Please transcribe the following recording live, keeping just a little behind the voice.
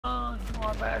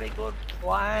a very good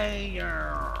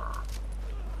player.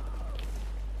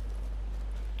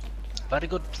 Very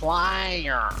good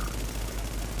player.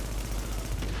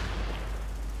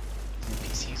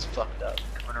 NPC's fucked up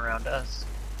coming around us.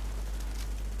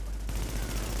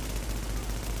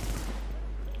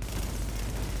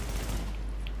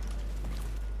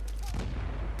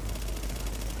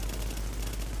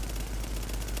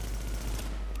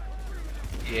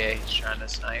 Yeah, he's trying to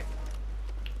snipe.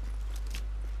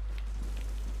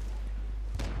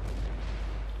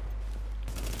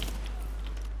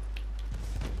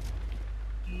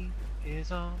 He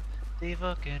is on the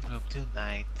fucking roof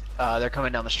tonight. They're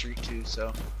coming down the street too,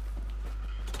 so.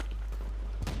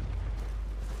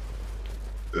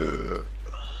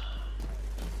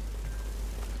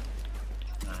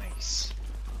 Nice.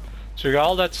 So you got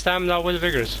all that stamina with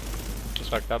vigors.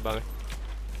 Just like that, buddy.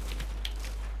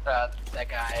 That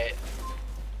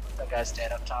guy's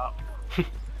dead up top.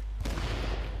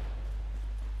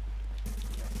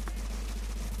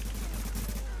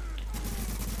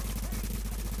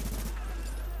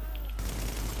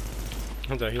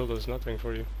 The heal does nothing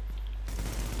for you.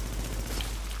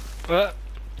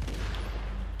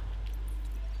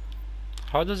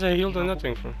 How does a heal do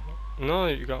nothing for? No,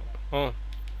 you got. Oh.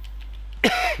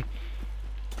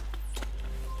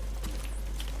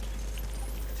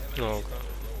 Oh god.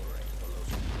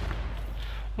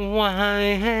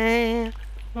 Why?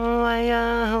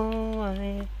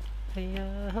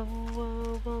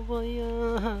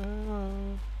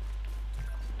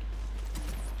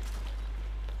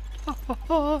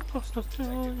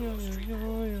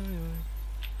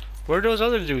 Where are those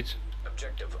other dudes?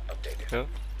 Objective updated. Yeah.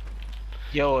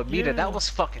 Yo, Amita, that was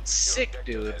fucking sick,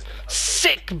 dude.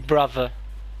 Sick, brother.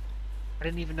 I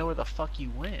didn't even know where the fuck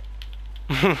you went.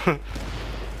 We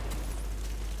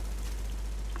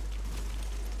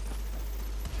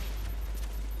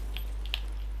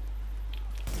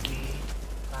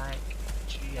like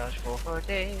triage for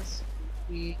days.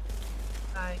 We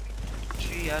like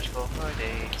triage for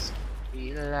days.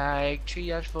 We like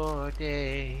triage for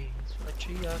days. Like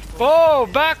triage for Oh,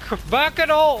 back at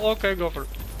all. Okay, go for it.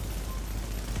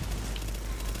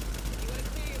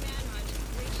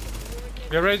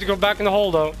 Get ready to go back in the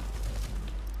hole, though.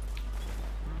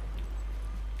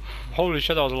 Holy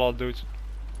shit, that was a lot of dudes.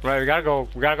 Right, we gotta go.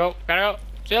 See you later. Gotta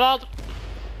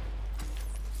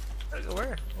go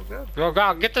where? We're good.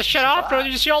 Go, get the shit out, bro.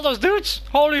 You see all those dudes?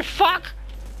 Holy fuck.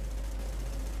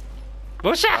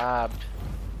 What's that?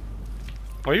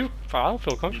 Are you? I don't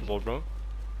feel comfortable, bro.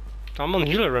 I'm on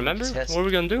healer, remember? What are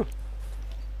we gonna do?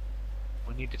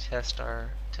 We need to test our.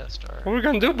 What are we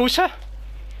gonna do, Busa?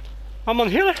 I'm on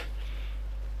healer.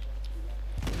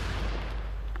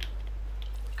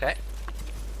 Okay.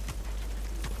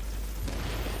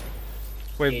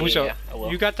 Wait, Yeah, Busa, yeah,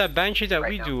 you got that banshee that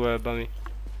Right we now. do, Bunny?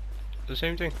 The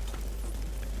same thing.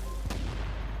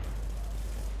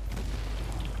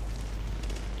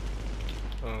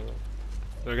 Oh,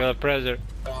 we got a press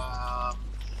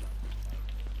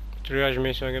triage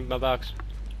me so I can get my box.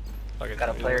 Got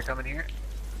a player coming here.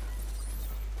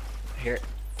 Here.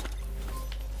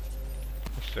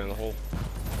 Stay in the hole.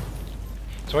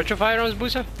 So what's your firearms,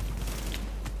 Busa?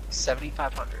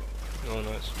 7,500. Oh,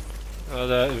 nice.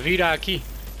 The Vita key.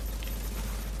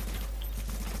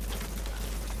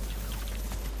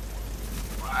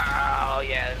 Wow,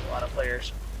 yeah, there's a lot of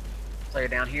players. Player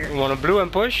down here. You want a blue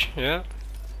and push? Yeah.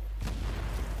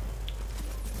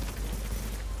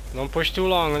 Don't push too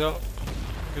long, though.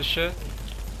 Good shit.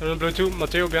 There's a blue too.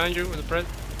 Matteo behind you with a pred.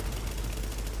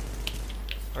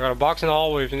 I got a box in the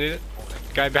hallway if you need it.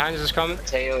 Guy behind us is coming.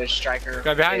 Mateo is striker.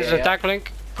 Guy behind us is attack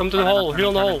link. Come to the hole. Heal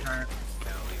in the hole.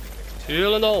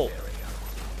 Heal in the hole.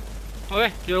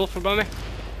 Okay, heal for Bummy.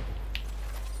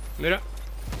 Mira.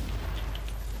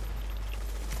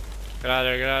 Get out of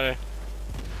there, get out of there.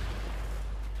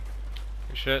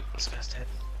 Good shit. This guy's dead.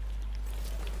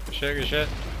 Good shit, good shit.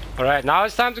 Alright, now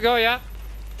it's time to go, yeah?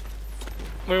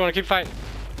 We wanna keep fighting.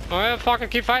 Alright, fucking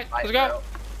keep fighting. Let's go.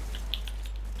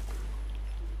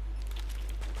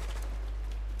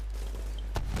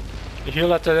 The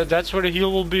heal at the, that's where the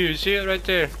heal will be. You see it right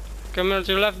there. Come here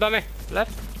to the left, Bummy.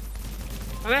 Left.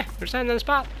 Bummy, you're standing in the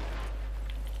spot.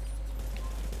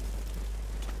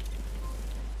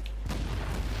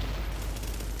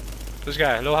 This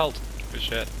guy, low health. Good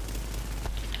shit.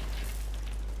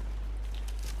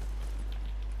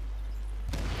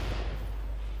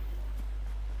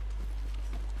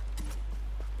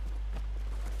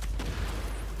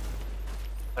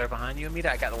 Player behind you,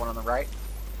 Amita. I got the one on the right.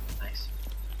 Nice.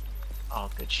 Oh,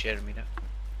 good shit, Amita.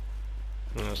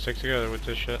 Stick together with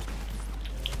this shit.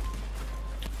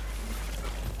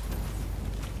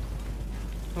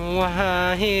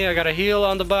 Here, I got a heal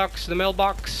on the box, the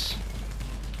mailbox.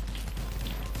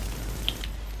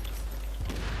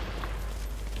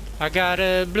 I got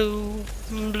a blue,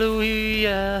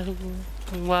 yahoo,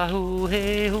 wahoo,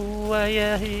 hey, hoo,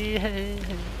 yeah, hey, hey.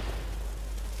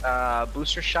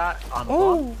 Booster shot on the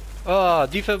Oh, oh,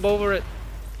 defib over it.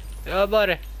 Yeah,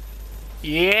 buddy.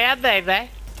 Yeah, baby.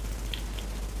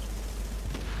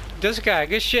 This guy,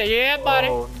 good shit. Yeah, buddy.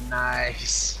 Oh,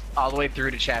 nice. All the way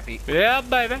through to Chappie. Yeah,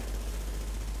 baby.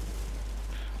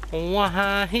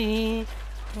 Wahee,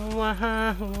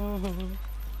 wahoo.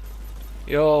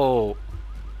 Yo.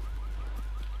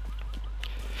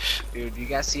 Dude, you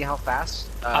guys see how fast?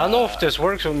 I don't know if this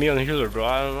works with me on healer, bro.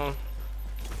 I don't know.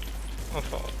 I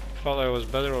thought I was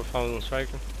better if I was on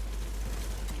striker.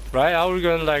 Right? How are we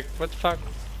going like, what the fuck?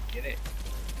 Get it.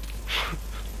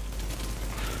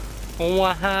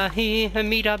 Wahee,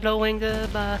 meet up blowing the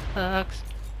box.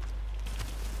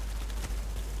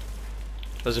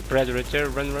 There's a predator right there,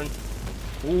 run.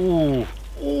 Ooh.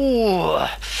 Ooh.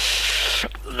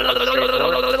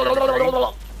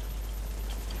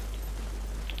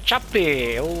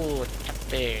 Chappy. Oh,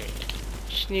 chappy.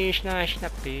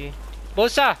 Snappy.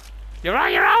 Bossa, you're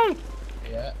on your own.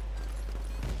 Yeah.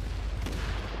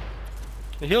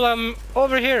 Heal, I'm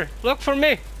over here. Look for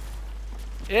me.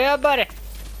 Yeah, buddy.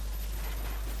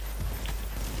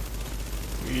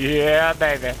 Yeah,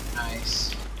 baby.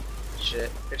 Nice. Shit.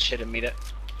 Good shit, Amita.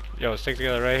 Yo, stick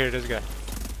together right here, this guy.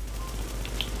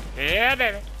 Yeah,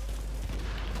 baby.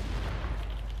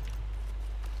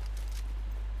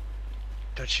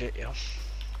 Good shit, yo.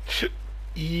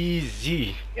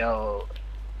 Easy. Yo,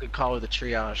 good call with the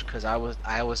triage, cause I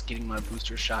was getting my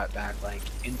booster shot back like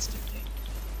instantly.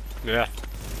 Yeah.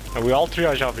 And we all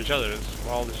triage off each other. It's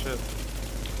wild as shit.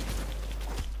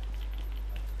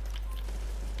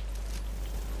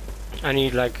 I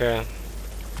need like they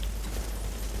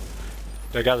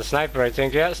got a sniper, I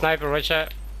think. Yeah, sniper right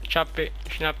side. Choppy,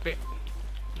 snappy.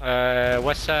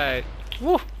 West side.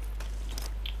 Woo!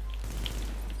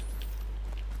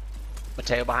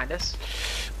 Mateo behind us.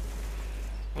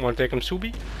 I'm gonna take him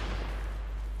Subi.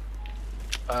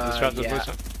 Distract the Yeah.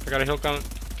 booster. I got a hill coming.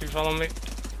 Keep following me.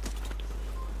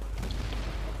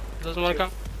 Doesn't wanna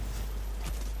come.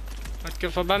 Let's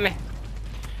get for by me.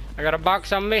 I got a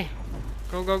box on me.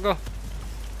 Go.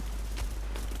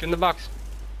 Get in the box.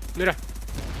 Mira.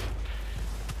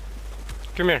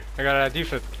 Come here. I got a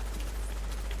defib.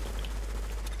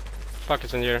 Fuck,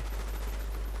 it's in here.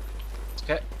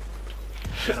 Okay.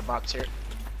 Got a box here.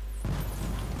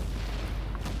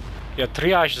 Yeah,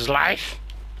 triage is life.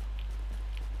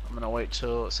 I'm gonna wait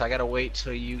till. So I gotta wait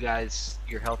till you guys,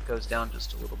 your health goes down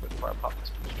just a little bit before I pop this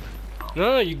booster.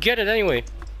 No, you get it anyway.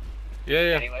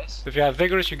 Yeah. Anyways. If you have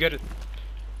vigorous, you get it.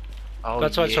 Oh,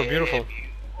 That's why it's so beautiful.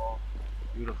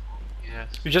 Beautiful.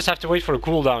 Yes. You just have to wait for a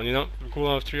cooldown, you know? The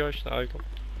cooldown of triage. There you go.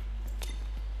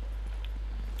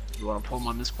 You want to pull him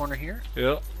on this corner here?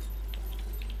 Yeah.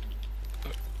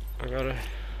 I got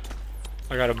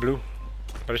a blue.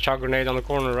 Got a shot grenade on the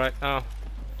corner right now.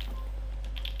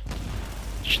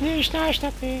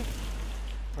 Snappy.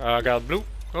 I got a blue.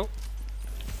 Go.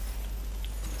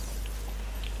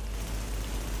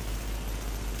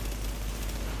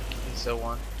 So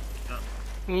one.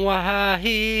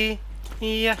 Wahee.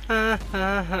 Yeah.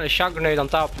 A shot grenade on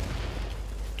top.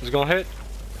 It's gonna hit.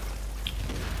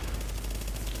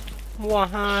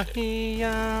 Wahee.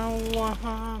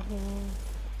 Wahoo.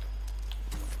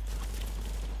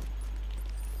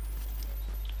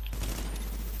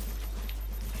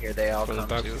 Here they all From the come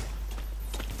back. to.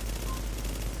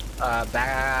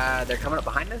 They're coming up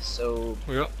behind us, so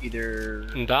Yeah. either.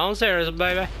 And downstairs,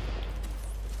 baby.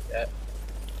 Yeah.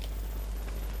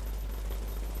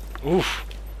 Oof.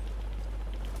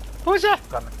 Who's that?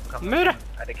 Coming. Mira.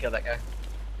 I had to kill that guy.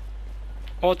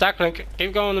 Oh, tackling.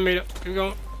 Keep going, the meter. Keep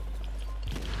going.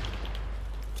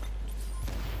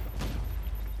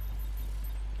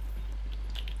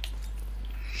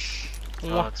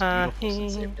 Oh, it's beautiful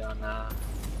since they've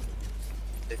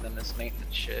done this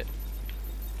maintenance shit.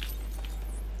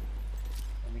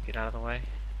 Let me get out of the way.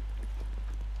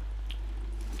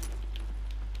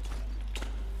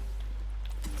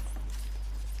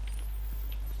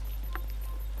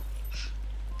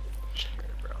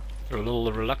 Scared, bro. You're a little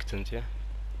reluctant, yeah?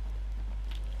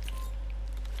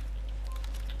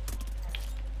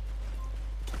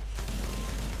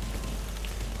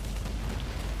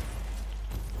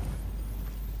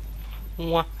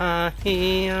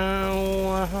 Wahia.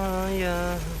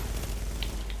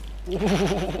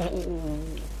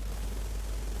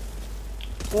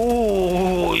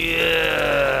 Ooh,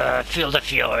 yeah! Feel the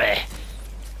fury.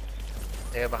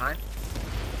 They are behind.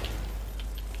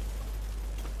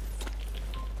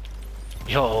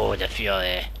 Yo, the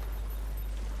fury.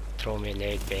 Throw me a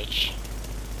nade, bitch.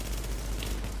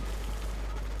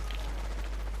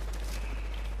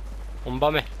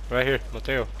 Umbame, right here,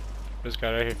 Mateo. This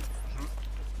guy right here.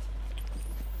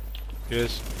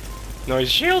 Yes. No, his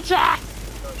shields! Ah!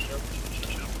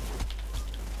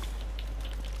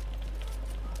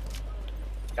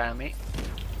 Guy on me.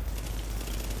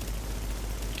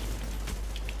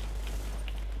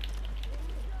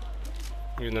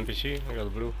 You an NPC? I got the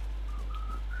blue.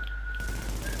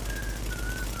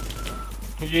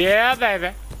 Yeah,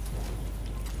 baby!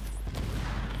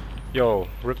 Yo,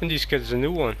 ripping these kids is a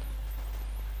new one.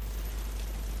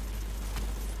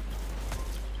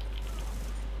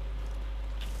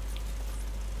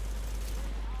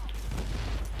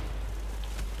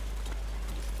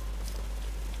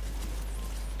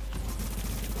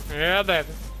 Yeah, baby.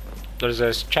 There's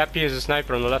a chappie as a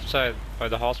sniper on the left side by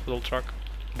the hospital truck,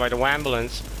 by the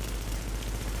ambulance.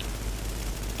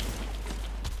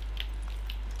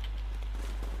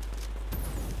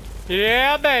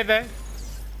 Yeah, baby.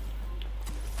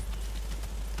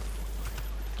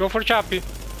 Go for Chappie.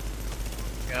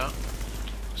 Yeah.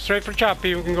 Straight for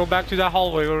Chappie. We can go back to that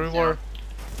hallway where we were.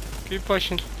 Keep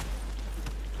pushing.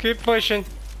 Keep pushing.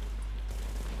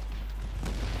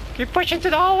 Keep pushing to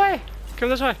the hallway. Come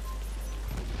this way.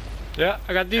 Yeah,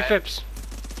 I got defibs.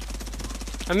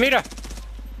 Amira.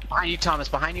 Behind you, Thomas.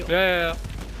 Behind you. Yeah.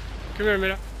 Come here,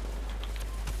 Amira.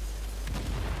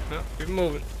 Yeah, keep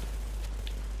moving.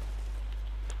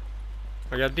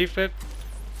 I got defib.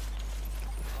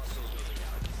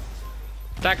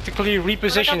 Tactically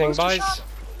repositioning, boys.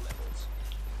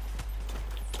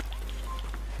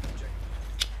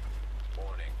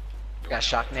 Got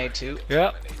shock nade too.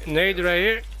 Yeah, nade right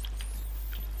here.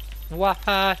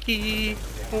 Wahahi,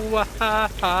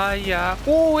 wahaya.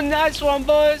 Ooh, nice one,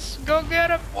 boys. Go get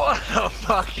him. What a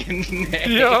fucking nade.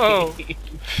 Yo.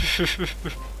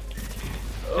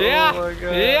 Yeah. Oh my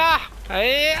God.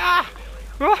 Yeah.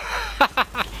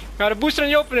 Got a booster in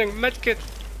the opening. Medkit.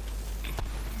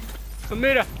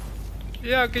 Amira.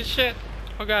 Yeah, good shit.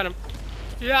 I got him.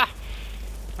 Yeah.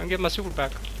 I'm getting my super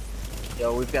back.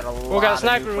 Yo, we've got a lot. We got a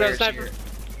sniper. Of new We got a players sniper. here.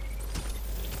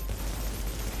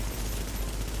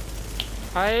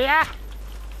 Hiya!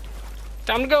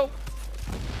 Time to go!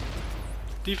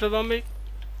 Defib on me.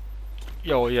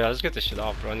 Yo, yeah, let's get this shit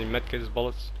off, bro. I need medkits,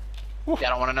 bullets. Yeah, I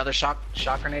don't want another shock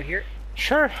grenade here.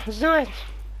 Sure, let's do it.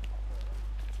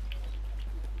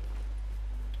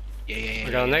 Yeah. I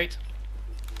got a nade.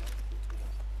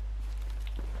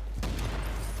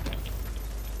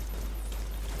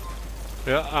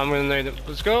 Yeah, I'm gonna nade it.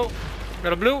 Let's go.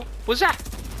 Got a blue. What's that?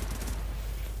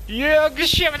 Yeah, good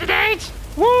shit with the nades!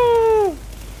 Woo!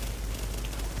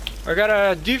 I got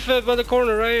a defib on the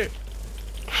corner right here.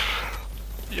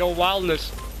 Yo,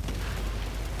 wildness.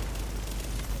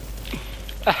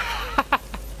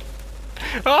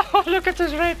 Oh, look at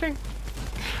this raping.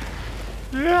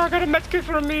 Yeah, I got a medkit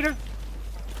for a meter.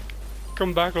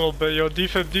 Come back a little bit, yo.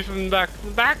 Defib back.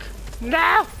 Back!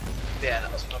 Now! Yeah,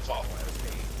 that was my fault.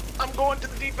 I'm going to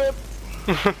the defib.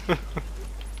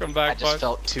 Come back, I just bud.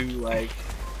 felt too like.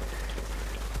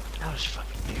 That was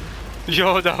fucking beautiful.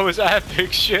 Yo, that was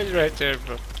epic shit right there,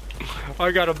 bro.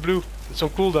 I got a blue and some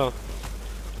cooldown.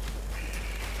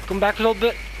 Come back a little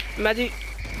bit, Maddie.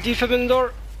 Defib in the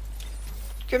door.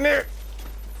 Come here.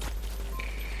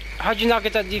 How'd you not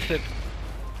get that defib?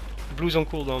 Blue's on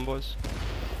cooldown, boys.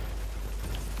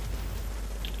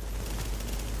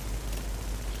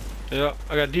 Yeah,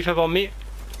 I got defib on me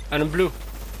and a blue.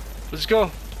 Let's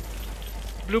go.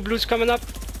 Blue's coming up.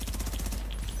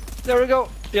 There we go.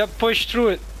 Yeah, push through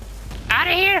it. Out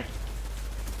of here!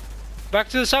 Back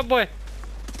to the subway.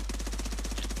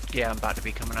 Yeah, I'm about to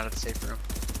be coming out of the safe room.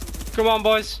 Come on,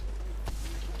 boys.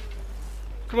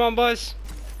 Come on, boys.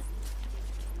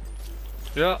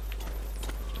 Yeah.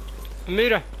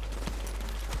 Amira.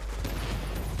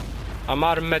 I'm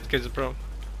out of medkits, bro.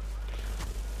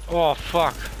 Oh,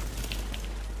 fuck.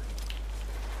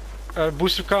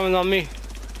 Booster coming on me.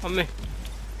 On me.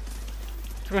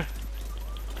 Come here.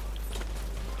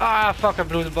 Ah, fuck, I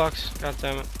blew the box. God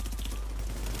damn it.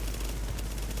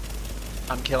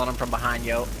 I'm killing him from behind,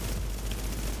 yo.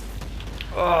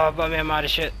 Oh, but man, I'm out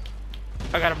of shit.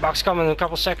 I got a box coming in a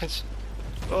couple seconds.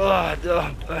 Oh,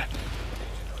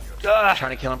 Trying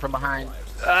to kill him from behind.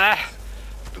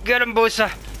 Get him,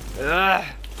 Boosa.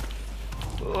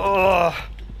 Oh.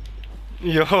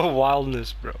 Yo,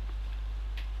 wildness, bro.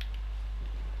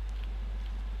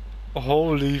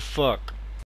 Holy fuck.